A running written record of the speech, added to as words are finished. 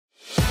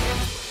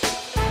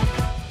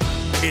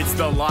It's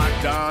the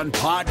Locked On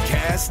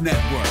Podcast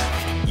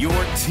Network, your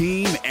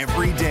team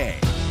every day.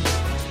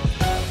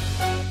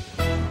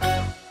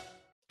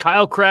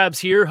 Kyle Krabs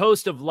here,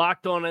 host of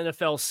Locked On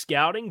NFL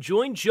Scouting.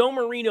 Join Joe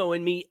Marino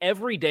and me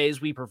every day as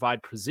we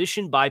provide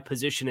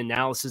position-by-position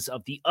analysis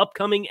of the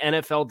upcoming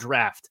NFL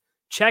Draft.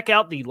 Check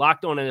out the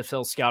Locked On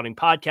NFL Scouting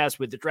podcast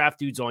with the Draft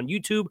Dudes on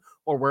YouTube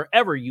or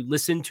wherever you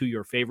listen to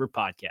your favorite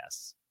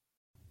podcasts.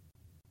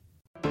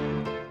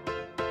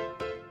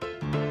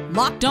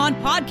 Locked On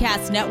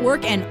Podcast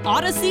Network and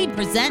Odyssey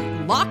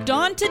present Locked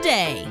On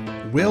Today.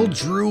 Will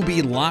Drew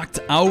be locked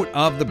out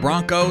of the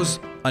Broncos?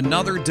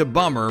 Another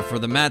debummer for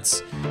the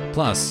Mets.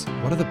 Plus,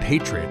 what are the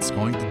Patriots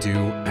going to do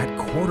at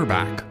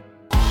quarterback?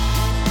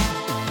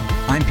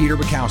 I'm Peter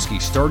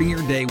Bukowski, starting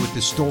your day with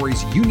the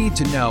stories you need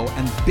to know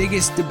and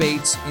biggest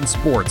debates in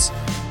sports.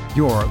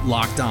 You're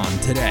Locked On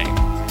Today.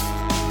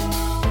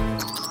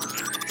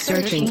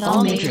 Searching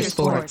all major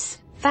sports.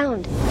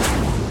 Found.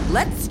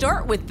 Let's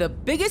start with the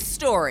biggest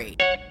story.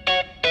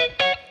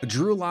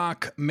 Drew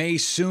Lock may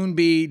soon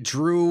be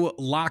Drew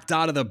locked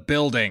out of the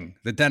building.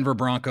 The Denver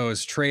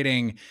Broncos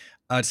trading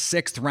a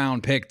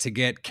sixth-round pick to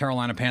get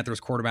Carolina Panthers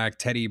quarterback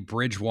Teddy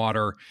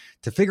Bridgewater.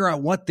 To figure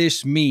out what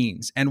this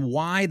means and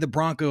why the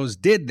Broncos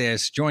did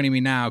this, joining me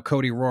now,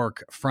 Cody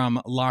Rourke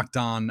from Locked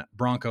On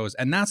Broncos.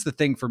 And that's the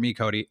thing for me,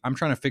 Cody. I'm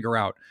trying to figure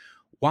out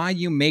why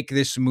you make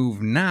this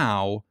move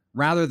now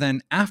rather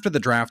than after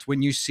the draft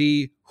when you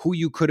see who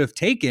you could have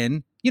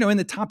taken, in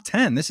the top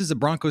 10. This is a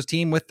Broncos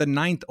team with the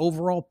 9th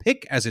overall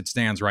pick as it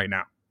stands right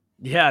now.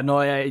 Yeah, no,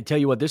 I tell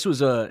you what, this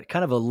was a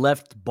kind of a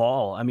left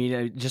ball. I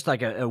mean, just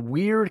like a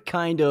weird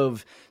kind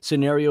of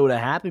scenario to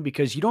happen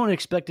because you don't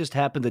expect this to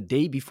happen the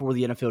day before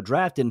the NFL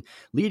draft. And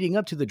leading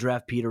up to the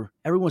draft, Peter,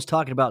 everyone's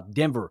talking about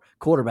Denver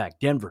quarterback.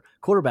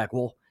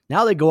 Well,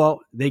 now they go out,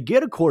 they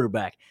get a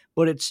quarterback,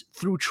 but it's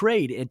through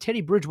trade. And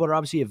Teddy Bridgewater,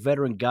 obviously a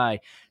veteran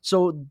guy.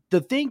 So the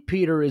thing,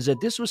 Peter, is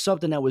that this was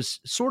something that was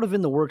sort of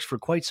in the works for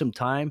quite some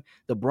time.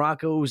 The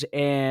Broncos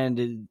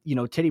and,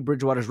 Teddy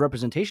Bridgewater's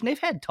representation, they've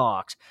had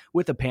talks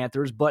with the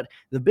Panthers, but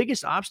the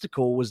biggest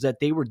obstacle was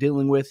that they were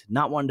dealing with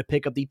not wanting to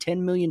pick up the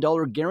 $10 million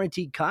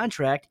guaranteed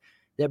contract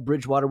that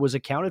Bridgewater was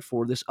accounted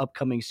for this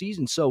upcoming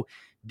season. So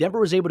Denver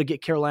was able to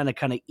get Carolina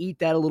kind of eat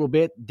that a little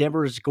bit.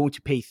 Denver is going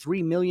to pay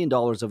 $3 million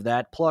of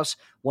that plus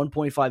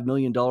 $1.5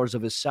 million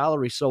of his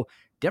salary. So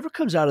Denver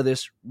comes out of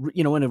this,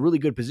 in a really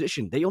good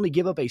position. They only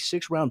give up a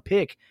 6th-round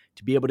pick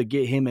to be able to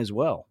get him as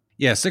well.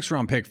 Yeah,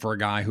 6th-round pick for a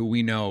guy who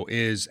we know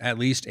is at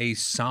least a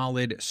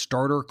solid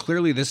starter.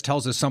 Clearly, this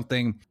tells us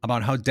something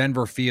about how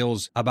Denver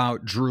feels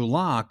about Drew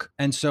Lock.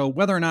 And so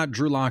whether or not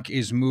Drew Lock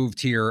is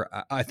moved here,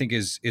 I think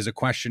is a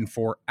question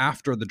for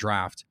after the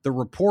draft. The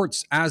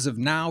reports as of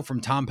now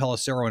from Tom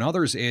Pelissero and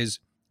others is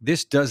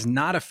this does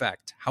not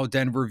affect how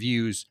Denver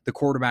views the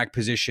quarterback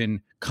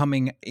position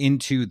coming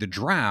into the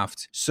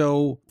draft.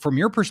 So from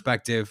your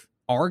perspective,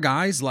 are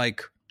guys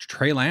like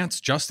Trey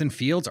Lance, Justin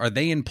Fields, are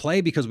they in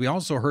play? Because we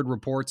also heard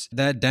reports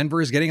that Denver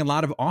is getting a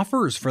lot of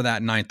offers for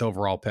that 9th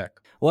overall pick.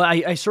 Well,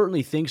 I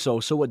certainly think so.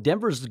 So what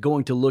Denver's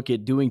going to look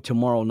at doing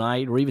tomorrow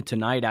night, or even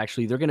tonight,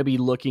 actually, they're going to be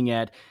looking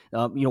at,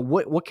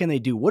 what can they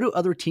do? What do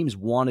other teams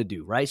want to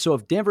do, right? So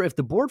if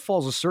the board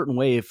falls a certain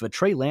way, if a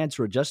Trey Lance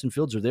or a Justin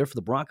Fields are there for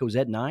the Broncos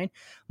at 9,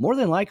 more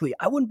than likely,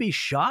 I wouldn't be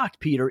shocked,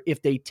 Peter,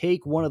 if they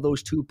take one of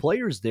those two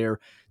players there.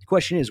 The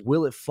question is,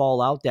 will it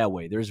fall out that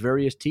way? There's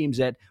various teams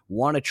that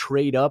want to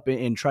trade up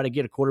and try to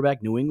get a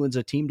quarterback. New England's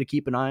a team to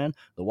keep an eye on.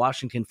 The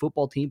Washington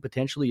football team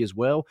potentially as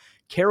well.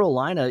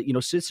 Carolina,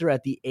 sits there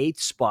at the 8th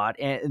spot.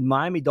 And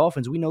Miami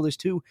Dolphins, we know this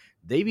too.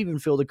 They've even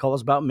fielded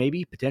calls about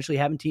maybe potentially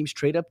having teams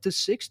trade up to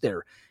 6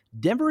 there.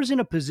 Denver is in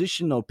a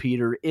position, though,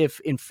 Peter, if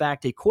in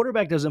fact a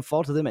quarterback doesn't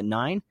fall to them at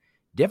 9,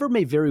 Denver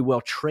may very well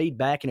trade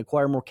back and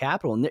acquire more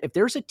capital. And if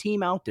there's a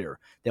team out there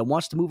that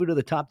wants to move into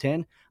the top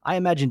 10, I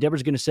imagine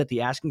Denver's going to set the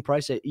asking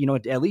price at,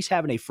 at least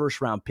having a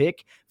 1st-round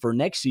pick for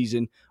next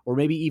season, or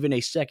maybe even a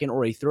 2nd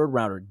or a 3rd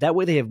rounder. That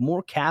way they have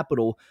more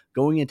capital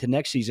going into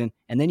next season.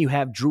 And then you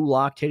have Drew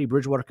Lock, Teddy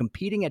Bridgewater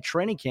competing at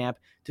training camp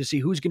to see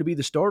who's going to be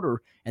the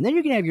starter. And then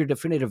you're going to have your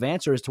definitive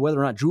answer as to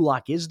whether or not Drew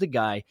Lock is the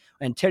guy,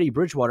 and Teddy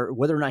Bridgewater,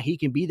 whether or not he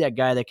can be that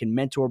guy that can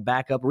mentor,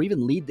 back up, or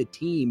even lead the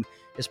team,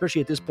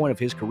 especially at this point of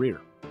his career.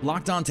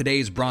 Locked On Today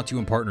is brought to you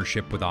in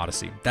partnership with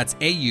Odyssey. That's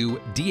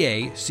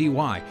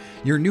AUDACY,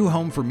 your new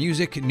home for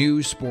music,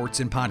 news,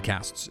 sports, and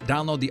podcasts.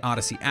 Download the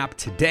Odyssey app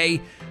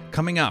today.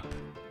 Coming up,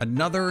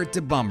 another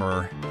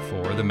debummer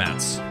for the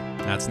Mets.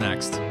 That's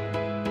next.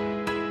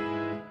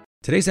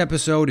 Today's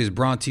episode is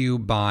brought to you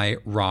by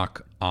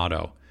Rock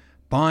Auto.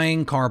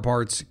 Buying car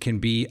parts can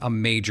be a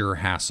major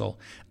hassle,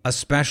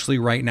 especially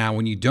right now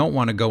when you don't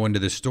want to go into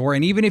the store.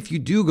 And even if you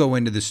do go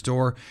into the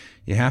store,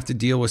 you have to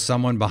deal with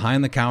someone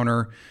behind the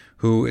counter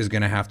who is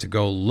going to have to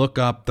go look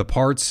up the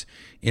parts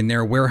in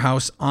their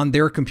warehouse on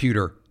their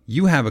computer.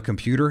 You have a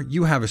computer,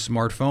 you have a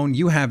smartphone,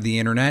 you have the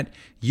internet.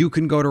 You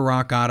can go to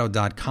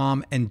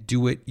rockauto.com and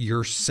do it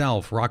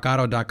yourself.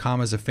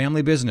 Rockauto.com is a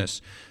family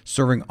business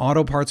serving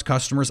auto parts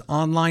customers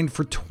online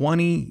for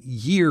 20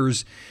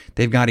 years.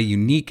 They've got a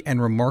unique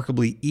and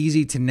remarkably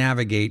easy to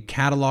navigate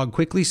catalog.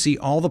 Quickly see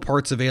all the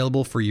parts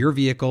available for your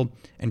vehicle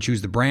and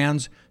choose the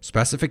brands,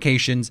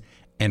 specifications,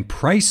 and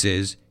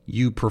prices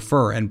you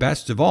prefer. And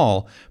best of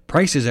all,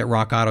 prices at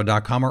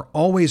rockauto.com are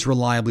always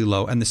reliably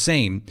low, and the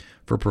same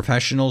for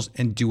professionals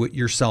and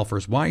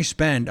do-it-yourselfers. Why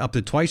spend up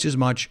to twice as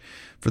much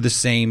for the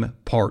same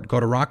part? Go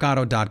to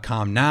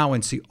rockauto.com now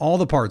and see all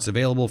the parts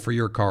available for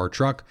your car or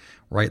truck,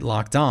 right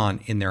locked on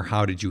in their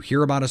How Did You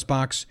Hear About Us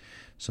box,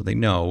 so they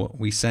know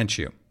we sent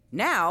you.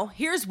 Now,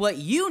 here's what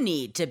you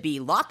need to be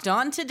locked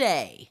on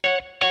today.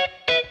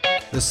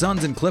 The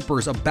Suns and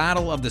Clippers, a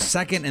battle of the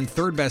second and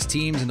third best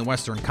teams in the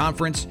Western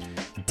Conference,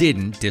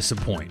 didn't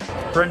disappoint.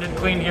 Brendan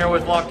Clean here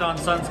with Locked On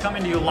Suns,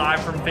 coming to you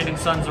live from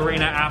Phoenix Suns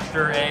Arena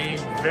after a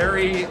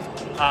very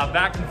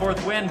back and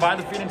forth win by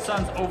the Phoenix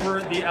Suns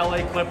over the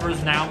LA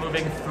Clippers, now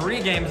moving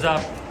 3 games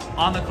up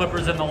on the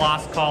Clippers in the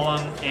loss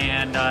column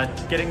and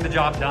getting the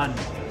job done.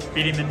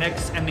 Beating the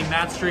Knicks, ending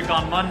that streak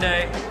on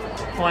Monday,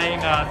 playing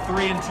a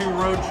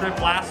 3-2 road trip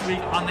last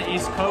week on the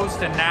East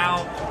Coast, and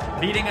now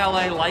beating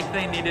LA like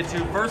they needed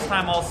to. First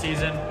time all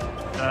season.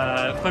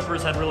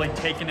 Clippers had really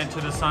taken it to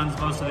the Suns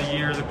most of the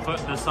year.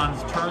 The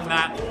Suns turned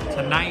that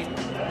tonight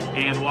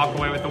and walk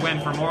away with the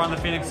win. For more on the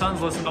Phoenix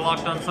Suns, listen to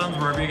Locked On Suns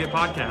wherever you get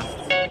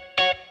podcasts.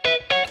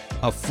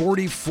 A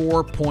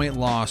 44-point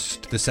loss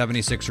to the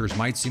 76ers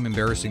might seem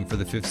embarrassing for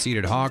the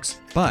 5th-seeded Hawks,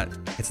 but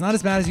it's not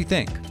as bad as you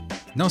think.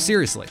 No,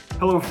 seriously.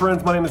 Hello,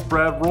 friends. My name is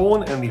Brad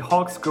Rowland, and the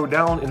Hawks go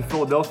down in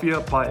Philadelphia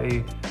by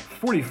a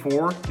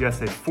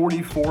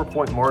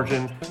 44-point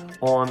margin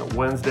on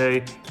Wednesday.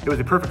 It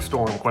was a perfect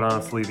storm, quite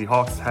honestly. The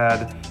Hawks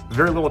had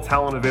very little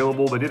talent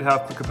available. They did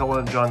have Clint Capella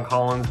and John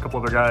Collins, a couple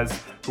other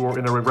guys who were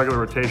in their regular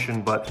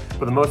rotation, but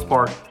for the most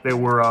part, they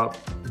were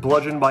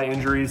bludgeoned by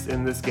injuries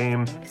in this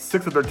game.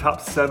 6 of their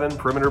top 7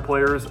 perimeter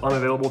players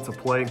unavailable to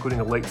play, including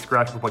a late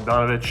scratch with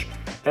Bogdanovic,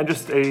 and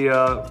just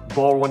a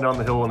ball run down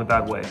the hill in a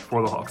bad way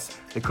for the Hawks.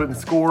 They couldn't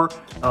score.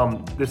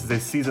 This is a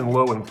season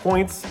low in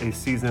points, a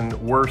season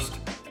worst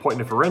point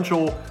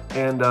differential,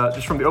 and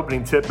just from the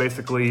opening tip,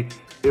 basically,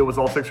 it was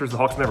all Sixers. The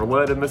Hawks never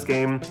led in this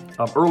game.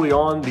 Early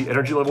on, the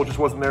energy level just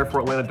wasn't there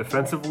for Atlanta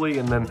defensively,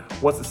 and then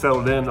once it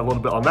settled in a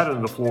little bit on that end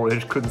of the floor, they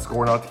just couldn't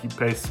score enough to keep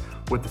pace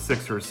with the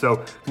Sixers.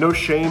 So no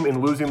shame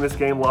in losing this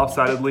game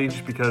lopsidedly,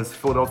 just because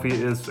Philadelphia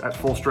is at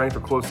full strength or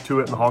close to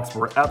it, and the Hawks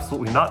were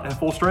absolutely not at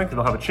full strength, and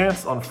they'll have a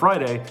chance on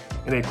Friday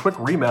in a quick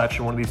rematch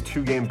in one of these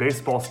 2-game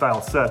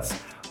baseball-style sets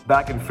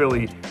back in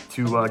Philly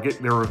to get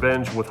their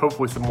revenge with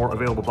hopefully some more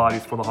available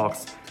bodies for the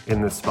Hawks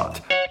in this spot.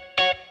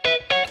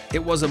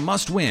 It was a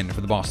must-win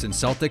for the Boston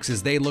Celtics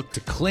as they look to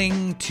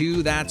cling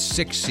to that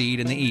 6th seed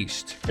in the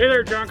East. Hey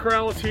there, John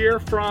Corrales here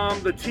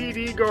from the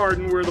TD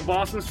Garden, where the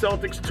Boston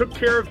Celtics took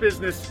care of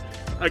business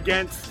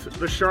against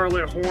the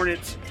Charlotte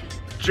Hornets.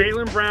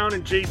 Jaylen Brown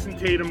and Jason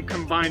Tatum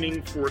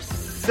combining for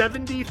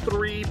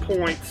 73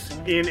 points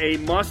in a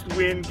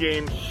must-win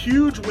game.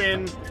 Huge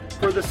win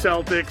for the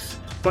Celtics.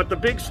 But the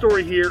big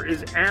story here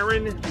is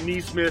Aaron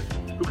Nesmith,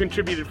 who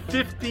contributed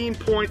 15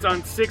 points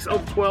on 6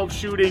 of 12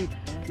 shooting,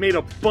 made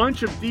a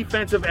bunch of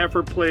defensive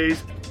effort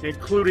plays,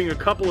 including a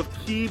couple of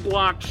key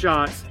block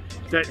shots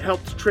that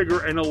helped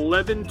trigger an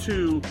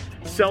 11-2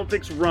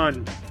 Celtics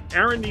run.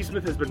 Aaron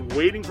Nesmith has been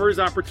waiting for his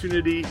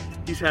opportunity.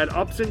 He's had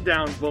ups and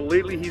downs, but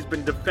lately he's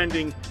been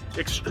defending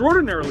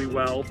extraordinarily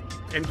well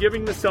and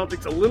giving the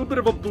Celtics a little bit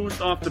of a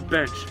boost off the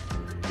bench.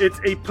 It's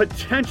a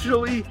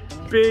potentially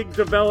big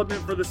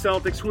development for the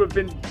Celtics, who have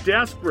been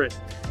desperate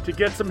to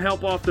get some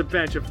help off the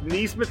bench. If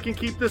Nesmith can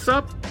keep this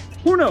up,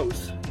 who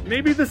knows?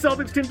 Maybe the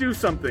Celtics can do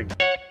something.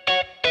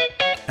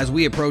 As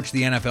we approach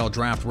the NFL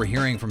draft, we're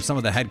hearing from some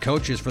of the head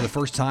coaches for the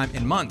first time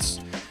in months.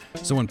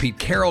 So when Pete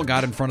Carroll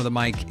got in front of the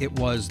mic, it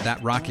was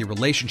that rocky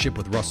relationship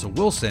with Russell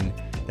Wilson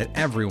that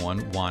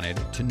everyone wanted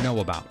to know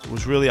about. It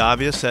was really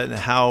obvious that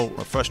how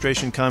a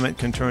frustration comment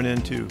can turn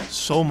into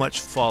so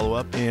much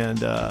follow-up,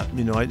 and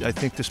I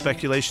think the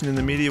speculation in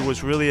the media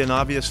was really an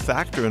obvious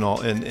factor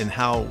in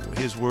how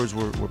his words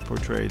were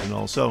portrayed, and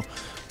also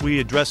we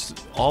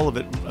addressed all of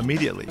it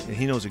immediately, and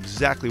he knows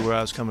exactly where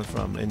I was coming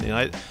from.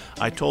 And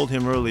I told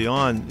him early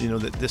on,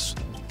 that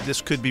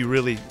this could be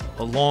really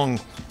a long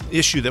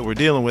issue that we're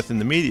dealing with in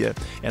the media,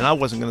 and I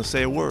wasn't going to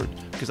say a word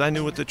because I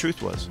knew what the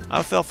truth was.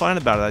 I felt fine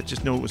about it. I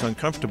just knew it was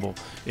uncomfortable,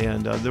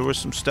 and there was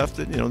some stuff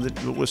that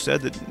that was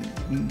said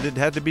that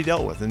had to be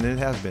dealt with, and it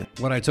has been.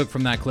 What I took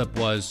from that clip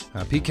was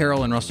Pete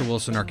Carroll and Russell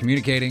Wilson are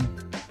communicating.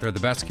 They're the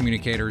best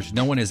communicators.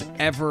 No one has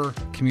ever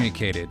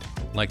communicated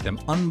like them.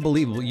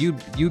 Unbelievable.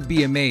 You'd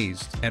be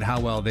amazed at how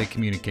well they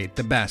communicate.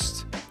 The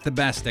best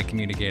at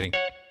communicating.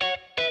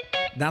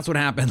 That's what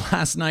happened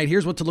last night.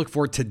 Here's what to look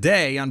for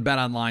today on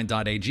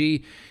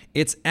betonline.ag.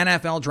 It's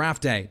NFL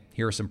Draft Day.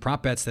 Here are some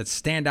prop bets that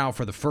stand out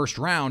for the first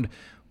round.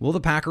 Will the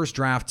Packers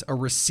draft a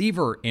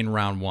receiver in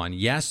round 1?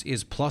 Yes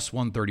is plus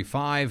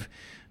 135.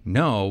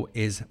 No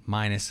is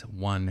minus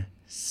 160.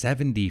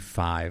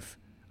 75.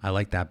 I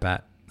like that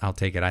bet. I'll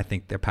take it. I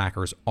think the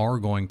Packers are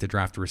going to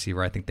draft a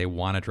receiver. I think they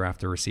want to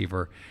draft a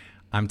receiver.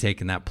 I'm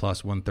taking that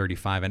plus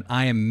 135, and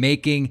I am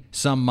making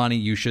some money.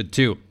 You should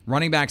too.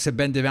 Running backs have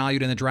been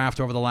devalued in the draft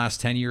over the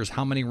last 10 years.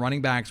 How many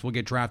running backs will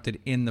get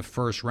drafted in the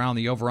first round?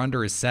 The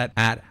over-under is set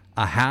at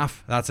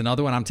 0.5. That's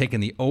another one. I'm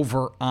taking the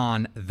over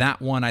on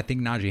that one. I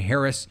think Najee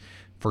Harris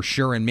for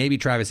sure, and maybe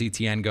Travis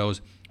Etienne goes.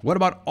 What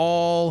about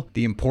all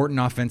the important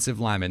offensive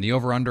linemen? The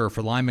over-under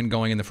for linemen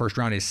going in the first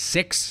round is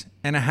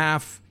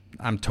 6.5.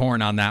 I'm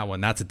torn on that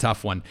one. That's a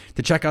tough one.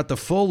 To check out the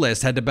full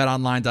list, head to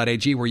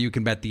betonline.ag where you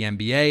can bet the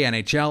NBA,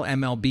 NHL,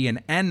 MLB,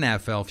 and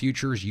NFL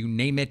futures. You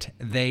name it,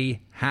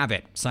 they have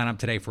it. Sign up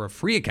today for a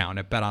free account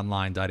at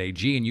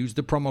betonline.ag and use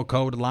the promo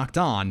code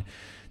LOCKEDON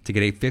to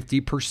get a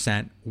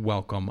 50%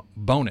 welcome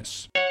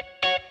bonus.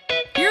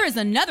 Here is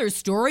another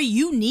story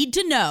you need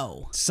to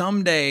know.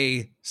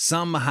 Someday,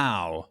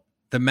 somehow,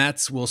 the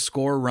Mets will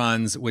score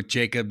runs with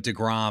Jacob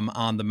deGrom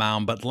on the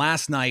mound, but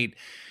last night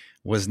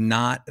was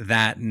not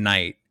that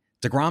night.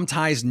 DeGrom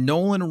ties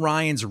Nolan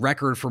Ryan's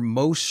record for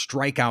most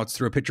strikeouts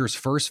through a pitcher's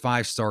first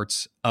 5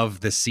 starts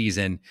of the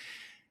season,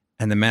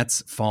 and the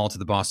Mets fall to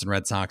the Boston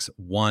Red Sox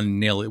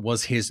 1-0. It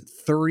was his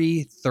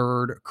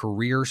 33rd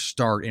career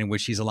start in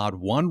which he's allowed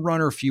 1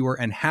 run or fewer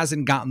and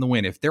hasn't gotten the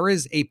win. If there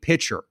is a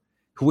pitcher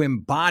who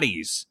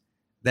embodies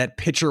that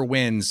pitcher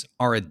wins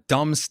are a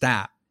dumb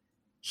stat,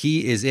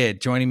 he is it.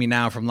 Joining me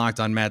now from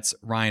Locked On Mets,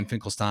 Ryan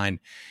Finkelstein.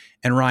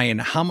 And Ryan,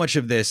 how much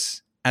of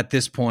this at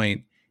this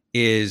point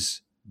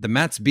is the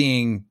Mets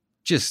being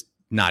just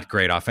not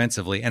great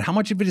offensively, and how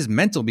much of it is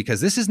mental?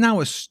 Because this is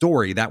now a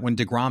story that when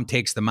DeGrom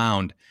takes the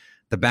mound,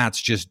 the bats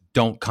just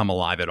don't come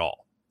alive at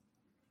all.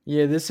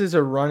 Yeah, this is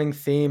a running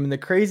theme. And the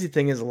crazy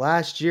thing is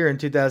last year in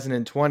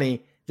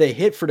 2020, they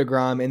hit for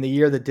DeGrom in the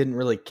year that didn't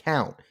really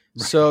count.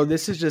 Right. So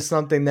this is just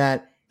something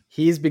that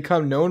he's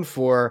become known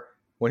for.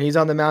 When he's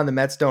on the mound, the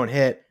Mets don't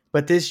hit.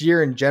 But this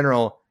year in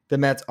general, the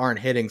Mets aren't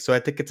hitting. So I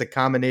think it's a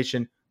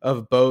combination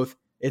of both.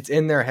 It's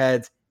in their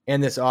heads.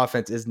 And this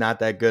offense is not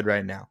that good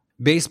right now.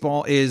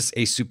 Baseball is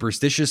a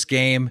superstitious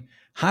game.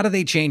 How do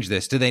they change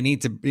this? Do they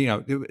need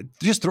to,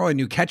 just throw a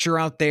new catcher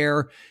out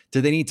there?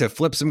 Do they need to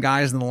flip some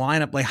guys in the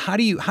lineup? Like, how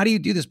do you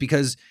do this?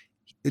 Because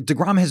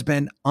DeGrom has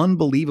been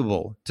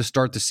unbelievable to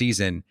start the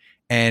season,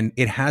 and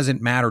it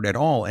hasn't mattered at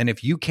all. And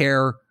if you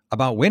care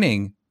about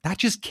winning, that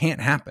just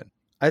can't happen.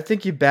 I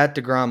think you bat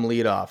DeGrom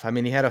leadoff. I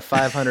mean, he had a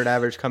 500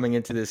 average coming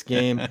into this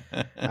game.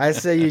 I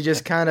say you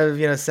just kind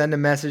of, send a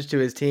message to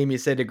his team. You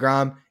say,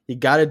 DeGrom, you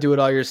got to do it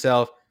all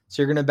yourself.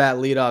 So you're going to bat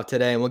leadoff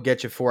today, and we'll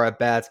get you 4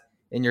 at-bats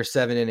in your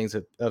 7 innings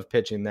of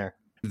pitching there.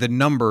 The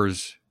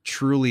numbers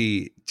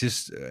truly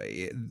just,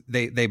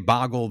 they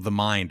boggle the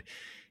mind.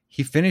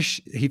 He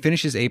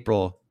finishes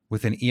April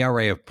with an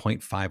ERA of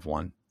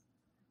 0.51. I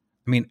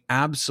mean,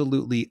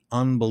 absolutely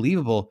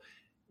unbelievable.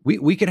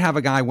 We could have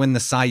a guy win the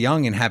Cy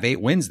Young and have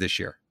 8 wins this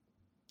year.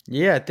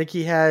 Yeah, I think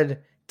he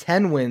had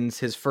 10 wins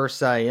his first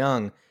Cy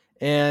Young.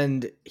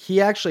 And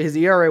his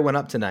ERA went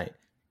up tonight.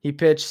 He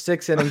pitched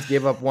 6 innings,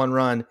 gave up 1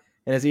 run,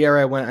 and his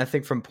ERA went, I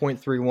think, from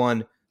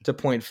 0.31 to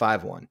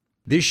 0.51.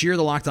 This year,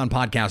 the Locked On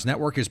Podcast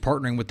Network is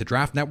partnering with the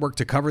Draft Network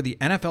to cover the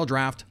NFL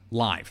Draft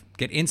live.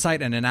 Get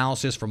insight and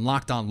analysis from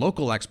Locked On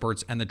local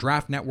experts and the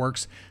Draft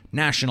Network's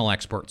national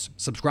experts.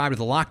 Subscribe to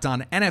the Locked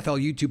On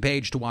NFL YouTube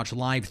page to watch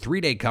live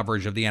 3-day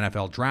coverage of the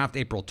NFL Draft,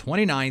 April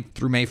 29th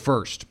through May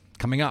 1st.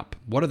 Coming up,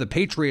 what are the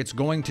Patriots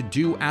going to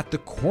do at the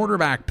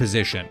quarterback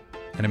position?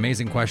 An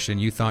amazing question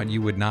you thought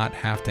you would not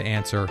have to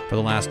answer for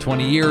the last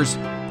 20 years.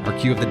 Our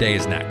cue of the day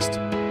is next.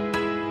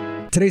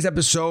 Today's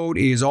episode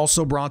is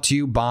also brought to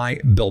you by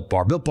Built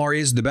Bar. Built Bar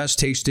is the best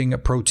tasting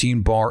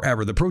protein bar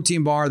ever. The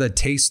protein bar that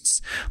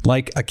tastes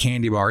like a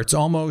candy bar. It's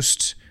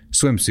almost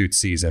swimsuit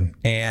season.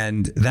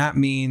 And that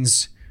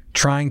means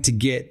trying to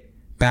get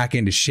back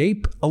into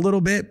shape a little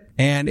bit.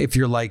 And if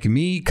you're like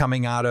me,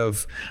 coming out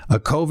of a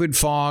COVID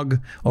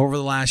fog over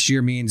the last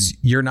year means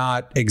you're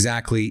not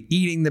exactly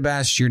eating the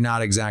best. You're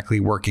not exactly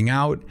working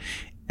out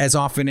as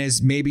often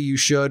as maybe you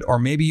should, or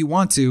maybe you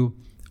want to.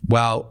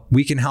 Well,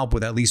 we can help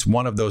with at least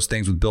one of those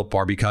things with Built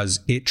Bar, because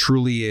it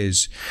truly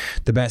is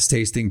the best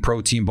tasting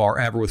protein bar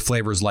ever, with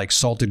flavors like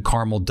salted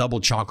caramel, double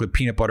chocolate,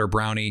 peanut butter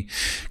brownie,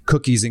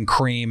 cookies and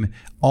cream.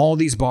 All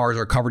these bars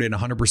are covered in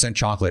 100%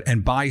 chocolate,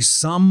 and by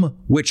some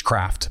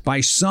witchcraft, by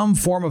some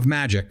form of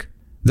magic,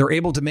 they're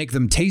able to make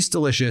them taste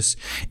delicious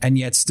and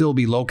yet still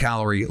be low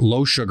calorie,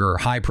 low sugar,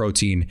 high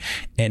protein,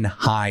 and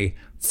high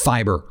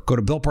fiber. Go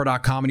to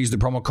BuiltBar.com and use the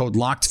promo code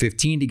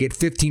LOCKED15 to get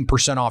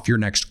 15% off your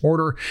next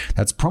order.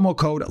 That's promo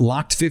code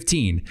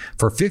LOCKED15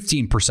 for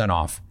 15%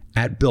 off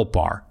at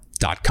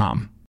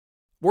BuiltBar.com.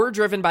 We're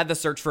driven by the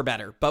search for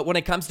better, but when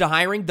it comes to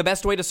hiring, the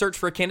best way to search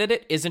for a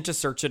candidate isn't to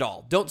search at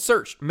all. Don't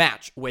search,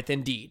 match with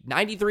Indeed.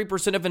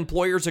 93% of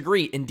employers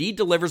agree Indeed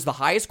delivers the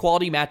highest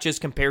quality matches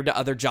compared to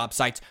other job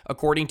sites,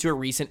 according to a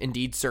recent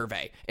Indeed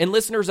survey. And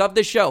listeners of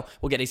this show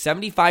will get a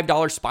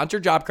 $75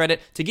 sponsored job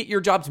credit to get your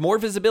jobs more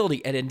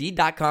visibility at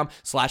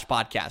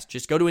Indeed.com/podcast.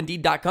 Just go to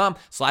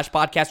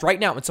Indeed.com/podcast right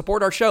now and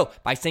support our show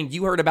by saying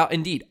you heard about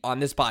Indeed on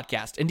this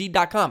podcast.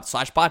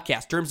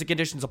 Indeed.com/podcast. Terms and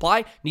conditions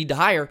apply. Need to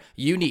hire?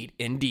 You need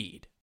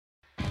Indeed.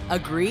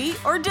 Agree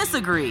or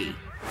disagree?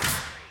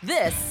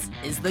 This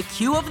is the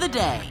cue of the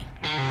day.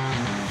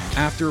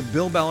 After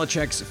Bill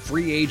Belichick's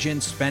free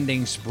agent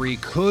spending spree,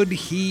 could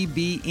he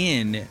be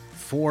in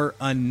for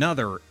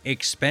another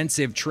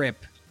expensive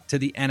trip to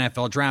the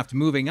NFL draft,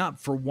 moving up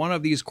for one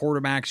of these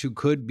quarterbacks who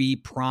could be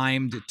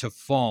primed to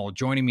fall?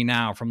 Joining me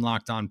now from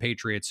Locked On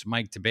Patriots,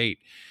 Mike Tabate.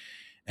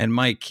 And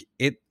Mike,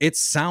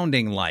 it's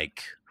sounding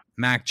like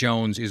Mac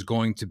Jones is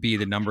going to be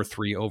the number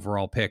 3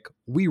 overall pick.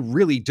 We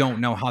really don't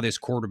know how this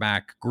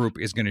quarterback group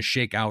is going to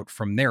shake out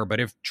from there. But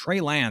if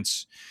Trey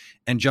Lance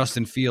and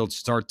Justin Fields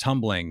start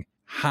tumbling,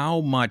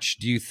 how much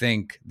do you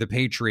think the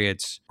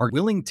Patriots are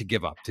willing to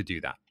give up to do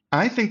that?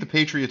 I think the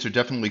Patriots are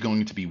definitely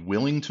going to be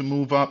willing to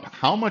move up.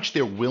 How much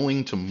they're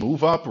willing to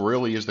move up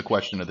really is the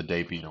question of the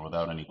day, Peter,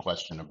 without any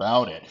question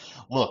about it.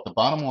 Look, the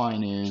bottom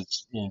line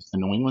is the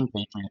New England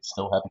Patriots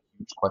still have a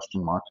huge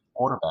question mark at the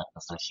quarterback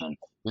position.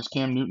 Is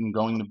Cam Newton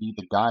going to be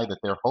the guy that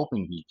they're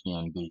hoping he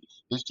can be?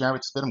 Is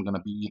Jarrett Stidham going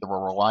to be either a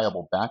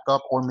reliable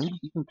backup or maybe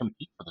even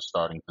compete for the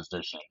starting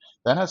position?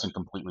 That hasn't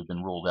completely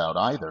been ruled out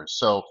either.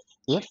 So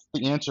if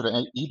the answer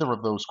to either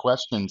of those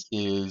questions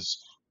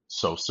is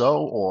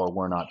so-so, or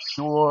we're not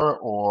sure,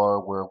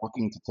 or we're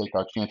looking to take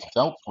our chances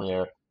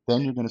elsewhere,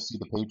 then you're going to see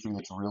the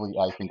Patriots really,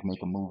 I think,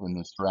 make a move in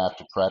this draft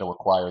to try to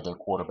acquire their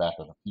quarterback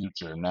of the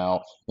future.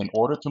 Now, in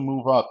order to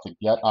move up to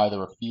get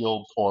either a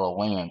Fields or a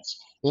Lance,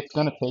 it's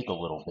going to take a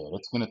little bit.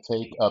 It's going to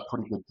take a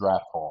pretty good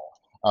draft haul.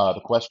 The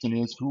question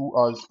is, who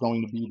is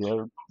going to be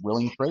their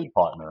willing trade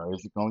partner?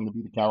 Is it going to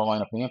be the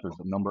Carolina Panthers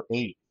at number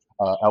 8?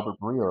 Albert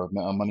Breer,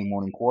 a Monday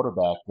Morning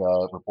Quarterback,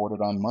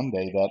 reported on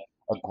Monday that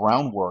a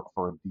groundwork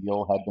for a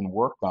deal had been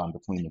worked on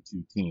between the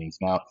two teams.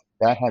 Now,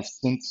 that has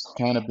since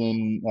kind of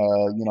been,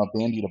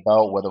 bandied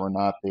about whether or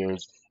not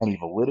there's any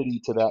validity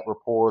to that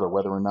report or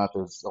whether or not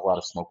there's a lot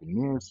of smoke and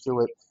mirrors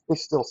to it.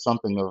 It's still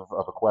something of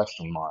a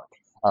question mark.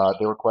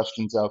 There were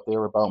questions out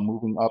there about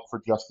moving up for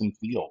Justin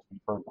Fields.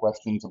 We've heard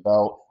questions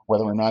about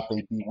whether or not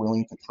they'd be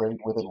willing to trade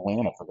with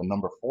Atlanta for the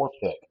number 4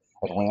 pick.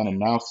 Atlanta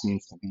now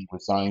seems to be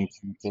resigned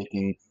to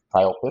taking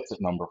Kyle Pitts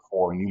at number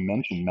 4, and you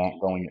mentioned Matt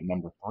going at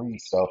number 3.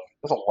 So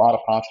there's a lot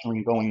of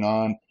posturing going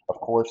on. Of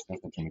course,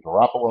 there's the Jimmy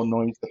Garoppolo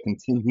noise that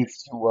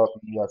continues to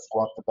be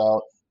squawked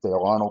about.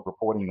 Dale Arnold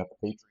reporting that the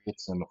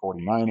Patriots and the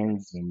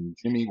 49ers and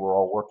Jimmy were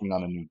all working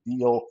on a new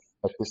deal.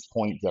 At this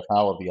point, Jeff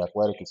Howe of The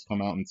Athletic has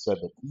come out and said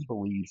that he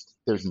believes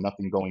there's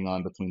nothing going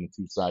on between the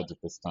two sides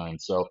at this time.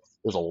 So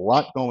there's a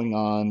lot going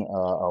on,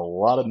 a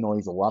lot of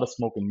noise, a lot of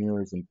smoke and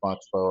mirrors in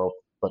Foxborough.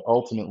 But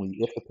ultimately,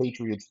 if the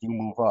Patriots do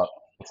move up,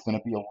 it's going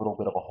to be a little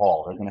bit of a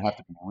haul. They're going to have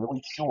to be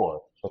really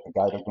sure that the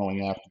guy they're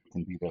going after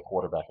can be their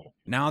quarterback.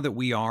 Now that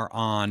we are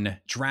on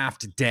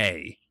draft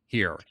day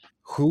here,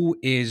 who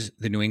is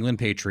the New England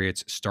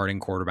Patriots starting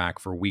quarterback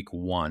for Week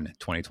 1,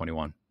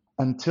 2021?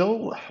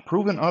 Until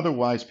proven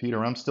otherwise,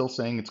 Peter, I'm still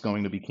saying it's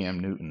going to be Cam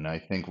Newton. I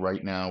think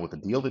right now with the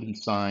deal that he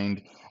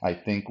signed, I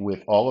think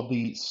with all of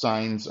the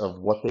signs of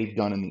what they've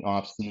done in the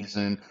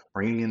offseason,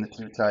 bringing in the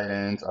 2 tight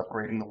ends,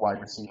 upgrading the wide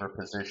receiver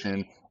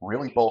position,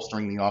 really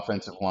bolstering the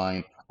offensive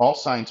line, all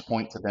signs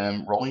point to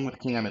them rolling with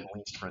Cam at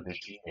least for this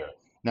year.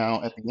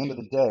 Now, at the end of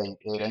the day,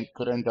 it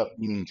could end up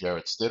being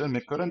Jarrett Stidham.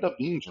 It could end up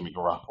being Jimmy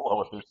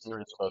Garoppolo if they're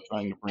serious about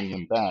trying to bring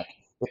him back.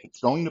 If it's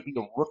going to be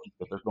a rookie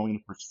that they're going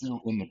to pursue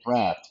in the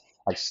draft,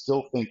 I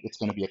still think it's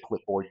going to be a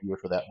clipboard year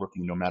for that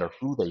rookie, no matter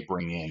who they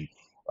bring in.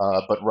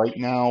 But right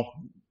now,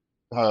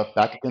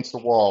 back against the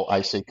wall,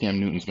 I say Cam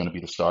Newton's going to be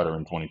the starter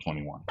in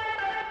 2021.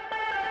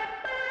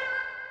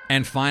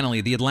 And finally,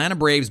 the Atlanta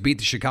Braves beat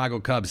the Chicago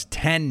Cubs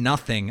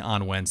 10-0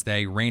 on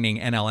Wednesday. Reigning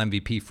NL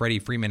MVP Freddie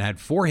Freeman had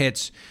 4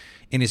 hits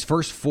in his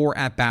first 4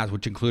 at-bats,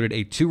 which included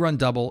a 2-run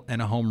double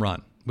and a home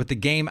run. With the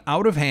game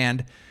out of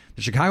hand,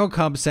 the Chicago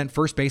Cubs sent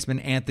first baseman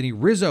Anthony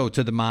Rizzo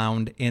to the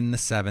mound in the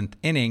 7th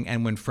inning,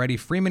 and when Freddie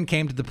Freeman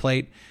came to the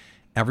plate,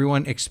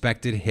 everyone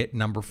expected hit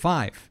number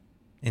 5.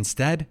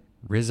 Instead,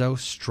 Rizzo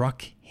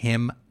struck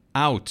him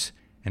out,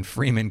 and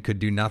Freeman could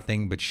do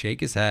nothing but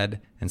shake his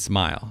head and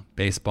smile.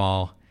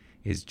 Baseball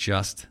is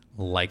just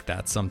like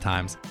that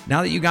sometimes.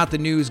 Now that you got the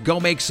news,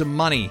 go make some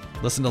money.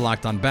 Listen to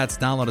Locked On Bets,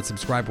 download and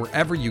subscribe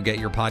wherever you get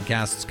your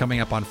podcasts. Coming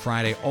up on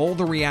Friday, all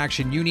the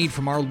reaction you need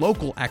from our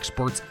local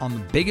experts on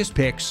the biggest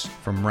picks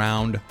from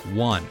round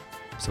 1.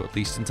 So at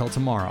least until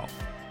tomorrow,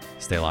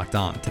 stay locked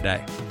on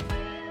today.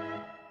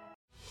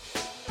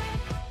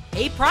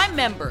 Hey, Prime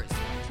members,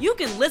 you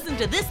can listen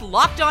to this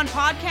Locked On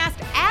podcast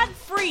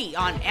ad-free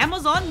on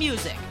Amazon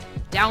Music.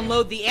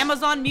 Download the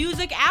Amazon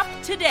Music app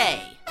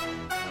today.